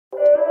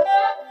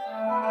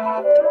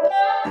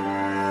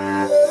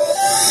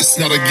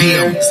not a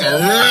game, it's a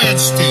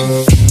rich thing.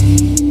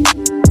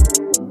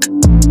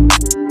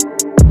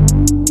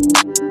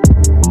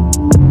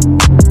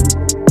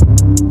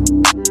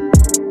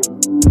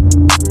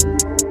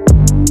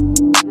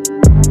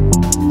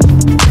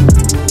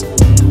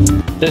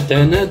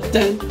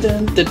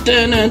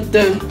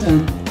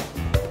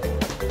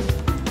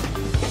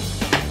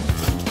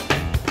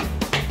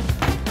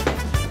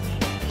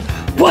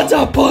 What's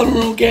up,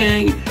 Ballroom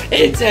Gang?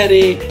 It's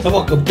Eddie, and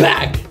welcome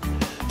back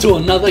to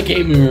another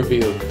gaming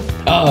review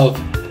of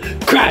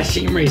Crash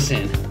Team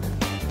Racing.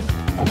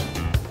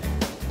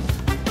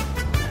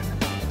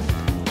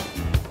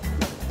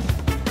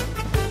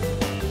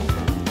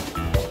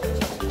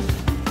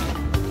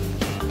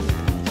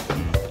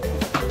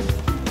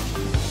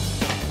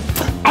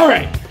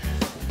 Alright,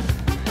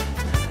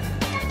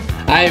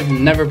 I've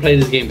never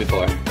played this game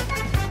before,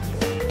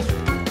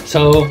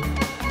 so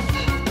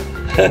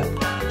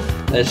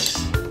let's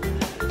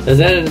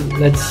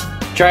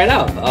try it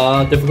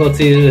out.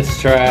 Difficulty,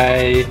 let's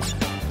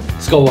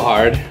go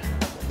hard.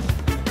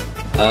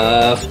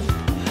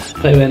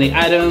 Play with any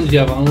items you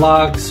have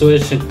unlocked,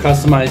 switch and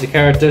customize your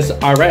characters.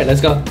 Alright,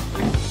 let's go.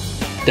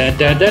 Dun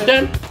dun dun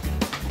dun.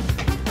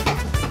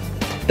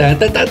 Dun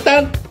dun dun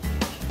dun.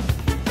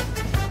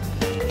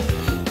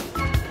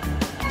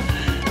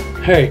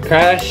 Alright,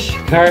 crash,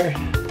 car,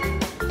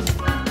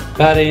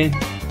 body,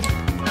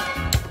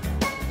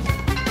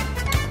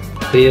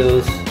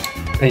 wheels,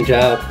 paint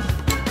job.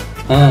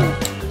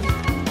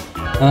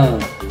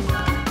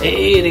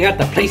 Hey, they got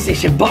the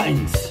PlayStation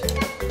buttons.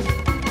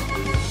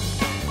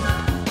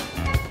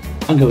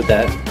 I'm good with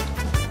that.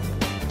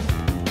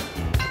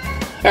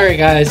 Alright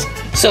guys,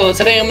 so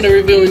today I'm going to be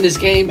reviewing this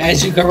game.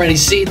 As you can already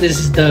see, this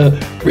is the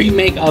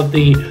remake of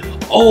the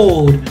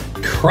old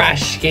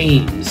Crash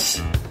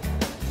games.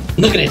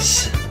 Look at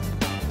this.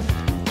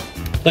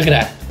 Look at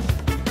that.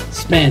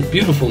 This man,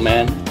 beautiful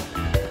man.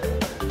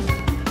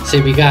 See,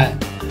 we got,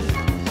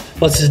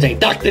 what's his name?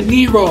 Dr.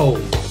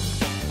 Nero.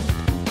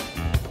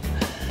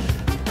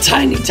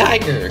 Tiny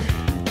Tiger.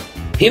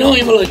 He don't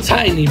even look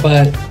tiny,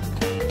 but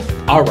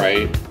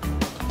alright.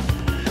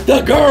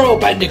 The Girl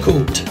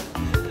Bandicoot.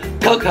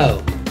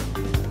 Coco.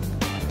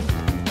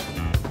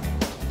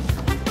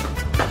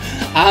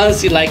 I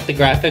honestly like the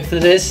graphics for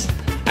this.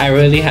 I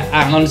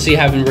honestly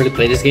haven't really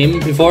played this game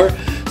before,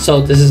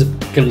 so this is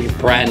gonna be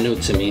brand new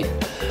to me.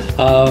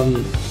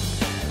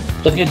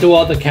 Looking through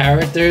all the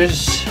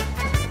characters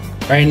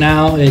right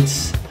now,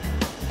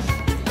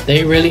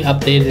 they really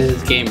updated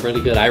this game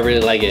really good. I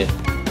really like it.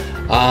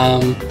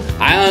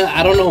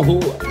 I don't know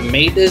who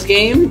made this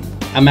game.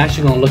 I'm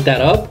actually gonna look that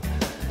up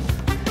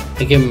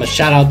and give him a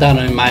shout out down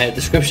in my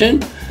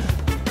description.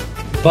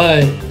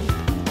 But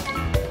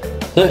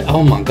look,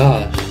 oh my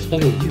gosh,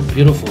 look at you,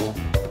 beautiful.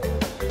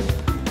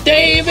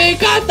 David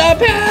got the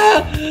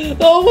pair!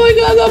 Oh my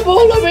god, the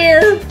polar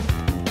bear!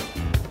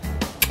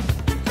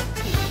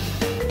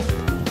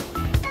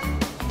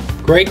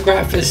 Great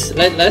graphics.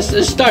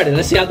 Let's start it.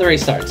 Let's see how the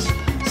race starts.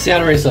 See how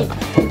the race looks.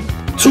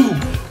 2,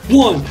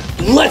 1,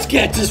 let's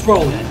get this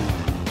rolling.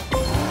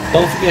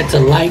 Don't forget to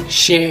like,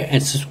 share,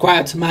 and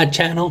subscribe to my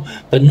channel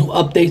for new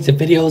updates and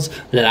videos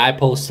that I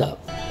post up.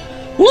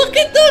 Look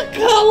at the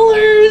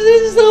colors!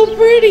 It's so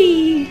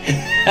pretty!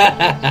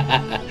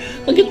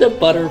 Look at the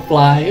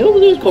butterfly. Oh,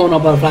 there's going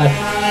on butterfly.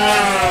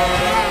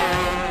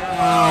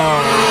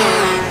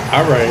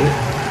 Alright.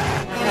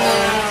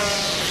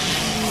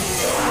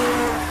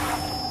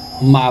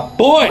 My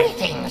boy!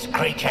 Greetings,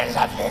 creatures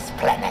of this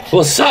planet.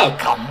 What's up?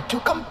 Come to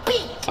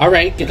compete.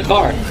 Alright, get the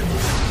car.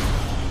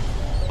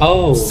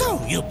 Oh.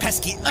 So you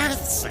pesky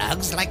earth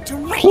slugs like to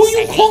race. Who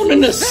you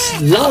calling a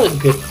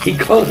slug? He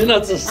calling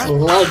us a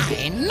slug.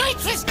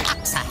 Nitrous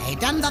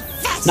oxide, I'm the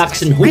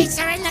Nox and fastest who?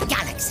 racer in the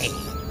galaxy.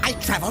 I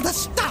travel the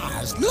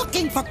stars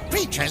looking for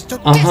creatures to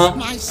test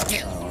my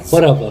skills.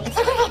 Whatever. It's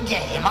a little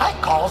game I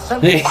call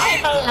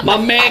survival. My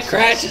man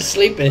Crash is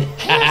sleeping.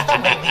 Here's the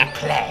way we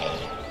play.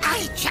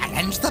 I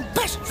challenge the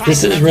best.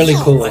 This is really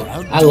cool.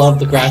 I love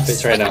the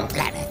graphics right now.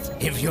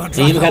 If you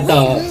even got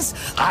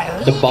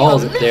the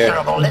balls up there.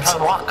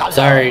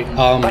 Sorry,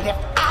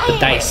 the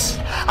dice.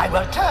 I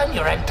will turn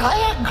your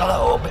entire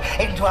globe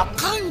into a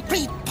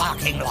concrete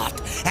parking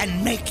lot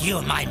and make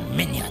you my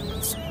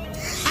minions.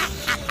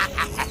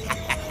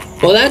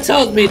 Well, that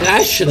tells me that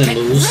I shouldn't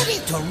lose. Ready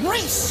to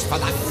race for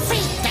the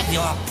fate of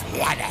your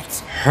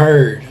planet.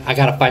 Heard. I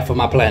gotta fight for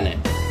my planet.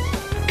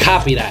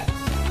 Copy that.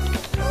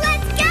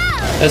 Let's go!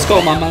 Let's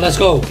go, mama. Let's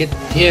go. Get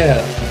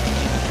here.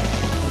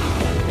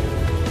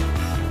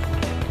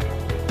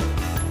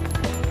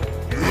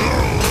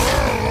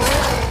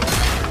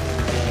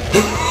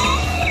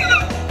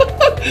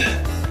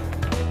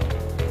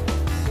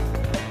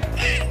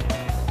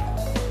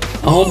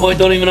 Homeboy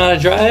don't even know how to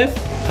drive?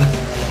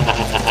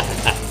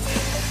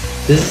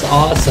 This is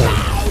awesome.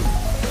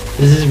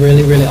 This is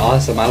really, really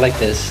awesome. I like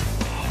this.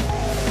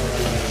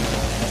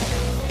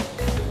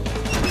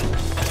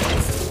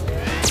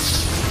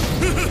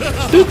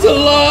 It's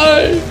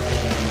alive!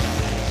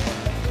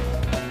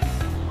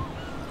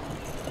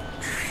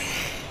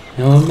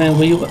 Oh man,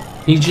 where you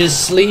He's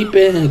just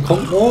sleeping.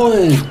 Come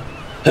on.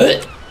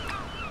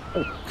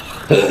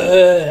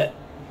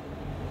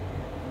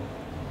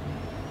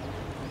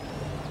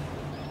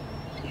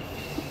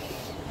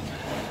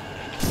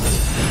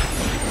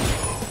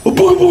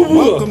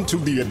 Welcome to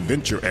the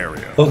adventure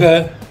area.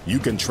 Okay. You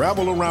can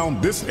travel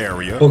around this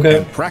area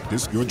and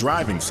practice your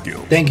driving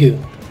skills. Thank you.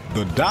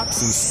 The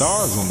dots and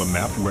stars on the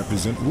map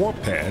represent warp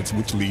pads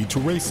which lead to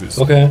races.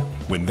 Okay.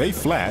 When they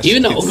flash,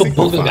 even though it Ooga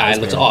Booga guy signifies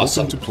looks they're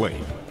awesome open to play.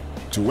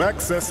 To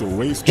access a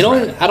race you know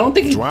track, what? I don't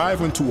think he,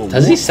 drive into a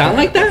does he warp sound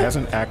pad like that? has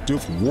an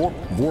active warp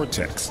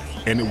vortex,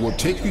 and it will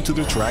take you to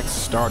the track's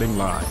starting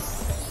line.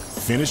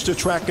 Finish the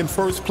track in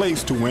first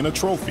place to win a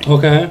trophy.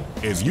 Okay.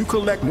 As you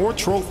collect more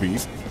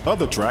trophies,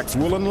 other tracks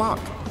will unlock.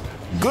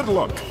 Good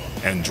luck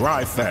and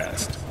drive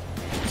fast.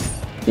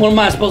 What am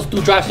I supposed to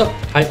do? Drive stuff?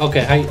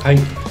 Okay,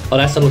 oh,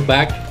 that's to look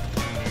back.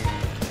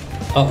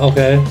 Oh,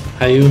 okay.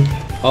 How you?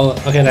 Oh,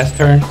 okay, that's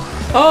turn.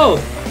 Oh,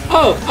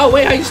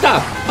 wait, how you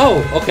stop?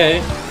 Oh,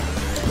 okay.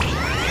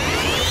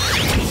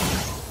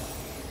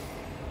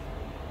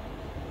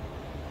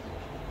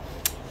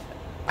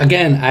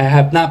 Again, I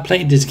have not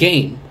played this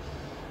game,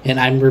 and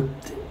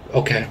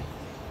okay.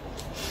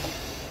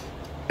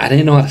 I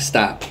didn't know how to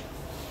stop.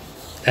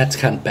 That's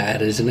kind of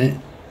bad, isn't it?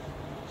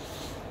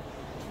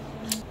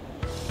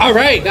 All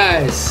right,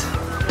 guys,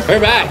 we're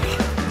back.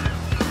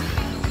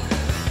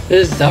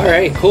 This is all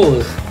right,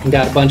 cool. We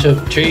got a bunch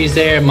of trees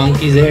there,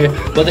 monkeys there.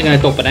 What, they're gonna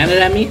throw bananas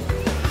at me?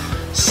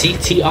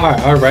 CTR,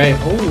 all right.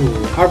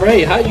 Oh, all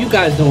right. How you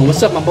guys doing?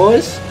 What's up, my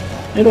boys?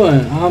 How you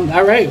doing?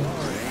 All right.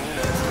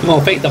 I'm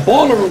gonna fake the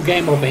baller room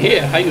game over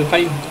here. How you?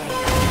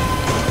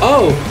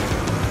 Oh.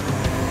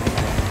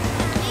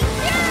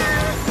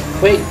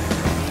 Wait.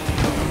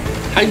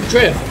 How you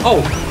drift?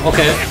 Oh,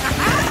 okay.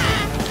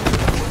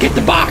 Get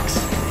the box.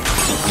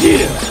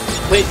 Yeah.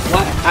 Wait,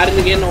 what? I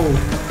didn't get no.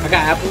 I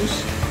got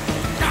apples.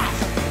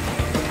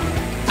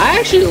 I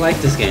actually like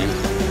this game.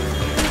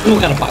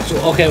 What kind of box?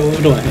 Okay, what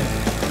we doing here?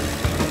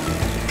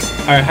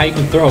 Alright, how you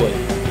can throw it?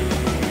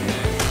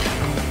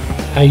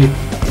 How you...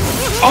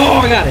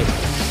 Oh, I got it!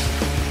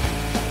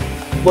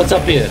 What's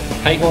up here?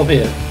 How you go up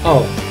here?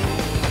 Oh.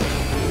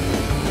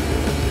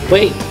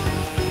 Wait.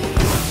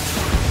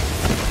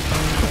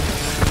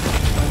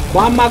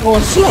 Why am I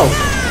going slow?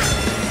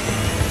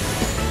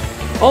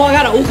 Oh, I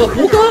got a Ooga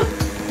Booga?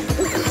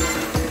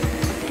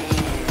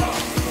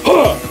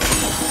 Huh!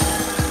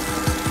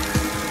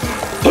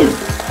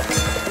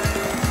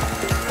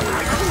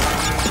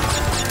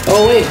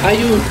 Oh wait, how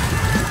you...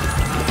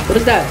 What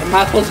is that? Am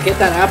I supposed to get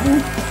that apple?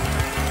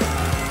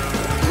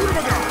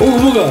 Ooga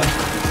Booga!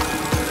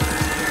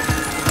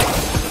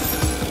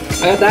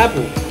 I got the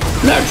apple.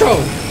 Nitro!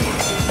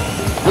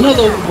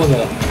 Another Ooga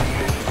Booga.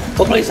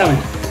 What place am I in?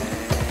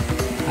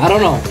 I don't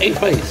know. 8th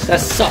place.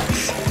 That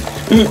sucks.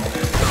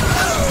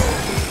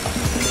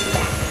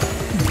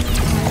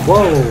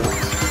 Whoa.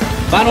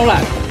 Final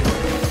lap.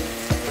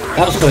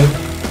 That was quick.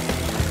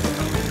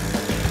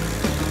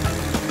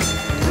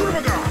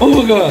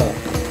 Ooga!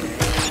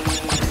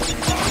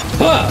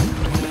 Huh!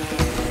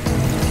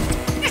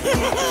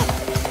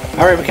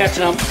 Alright, we're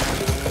catching up.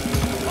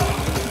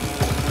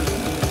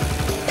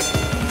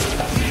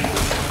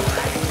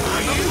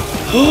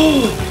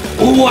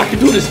 Oh, I can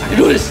do this! I can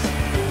do this!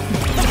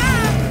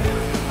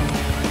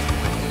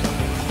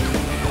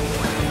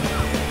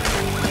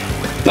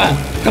 Bam!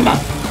 Come on!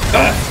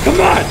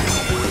 Come on!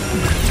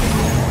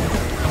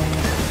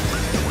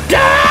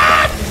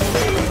 Ah!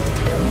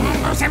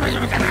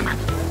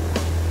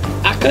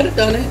 I could have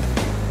done it.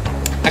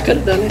 I could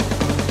have done it.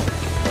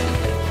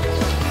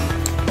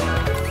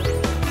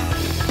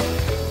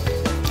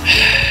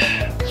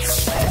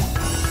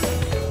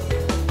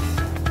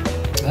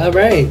 All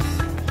right.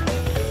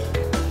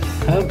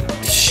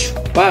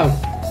 Wow.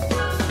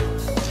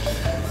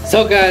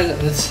 So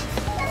guys,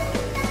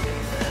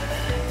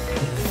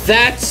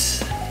 that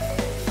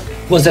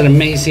was an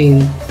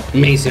amazing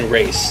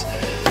race.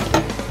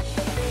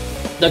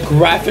 The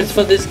graphics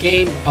for this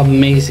game,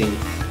 amazing.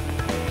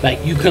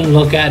 Like, you can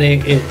look at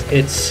it,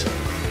 it's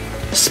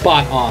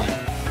spot on.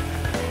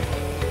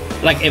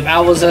 Like, if I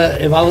was a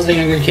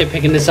younger kid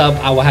picking this up,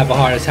 I would have a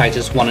heart attack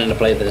just wanting to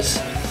play this.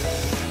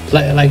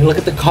 Like look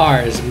at the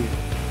cars,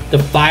 the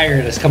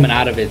fire that's coming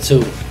out of it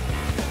too.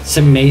 It's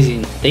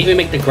amazing. They even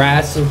make the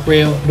grass look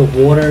real, the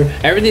water,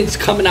 everything's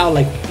coming out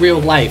like real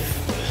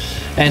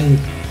life, and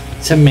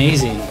it's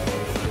amazing.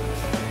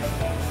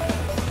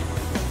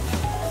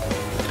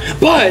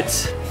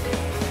 But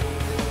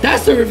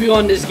that's the review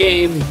on this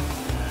game.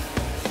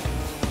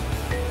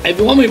 If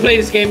you want me to play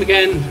this game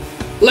again,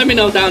 let me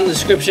know down in the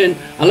description.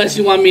 Unless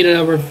you want me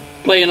to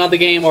play another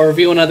game or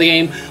review another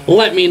game,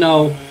 let me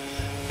know.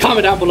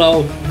 Comment down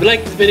below. If you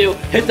like this video,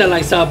 hit that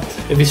like sub.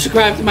 If you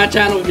subscribe to my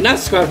channel, if you're not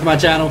subscribed to my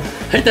channel,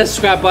 hit that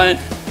subscribe button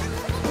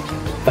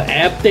for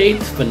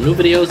updates for new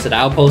videos that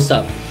I'll post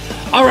up.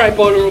 Alright,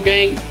 Boiler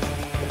Gang,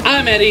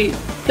 I'm Eddie.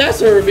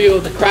 That's a review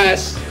of the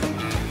Crash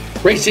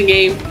racing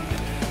game,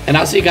 and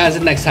I'll see you guys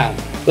next time.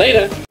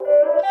 Later.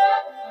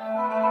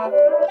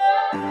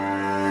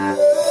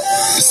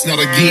 It's not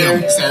a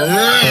game, it's a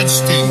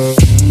rich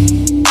thing.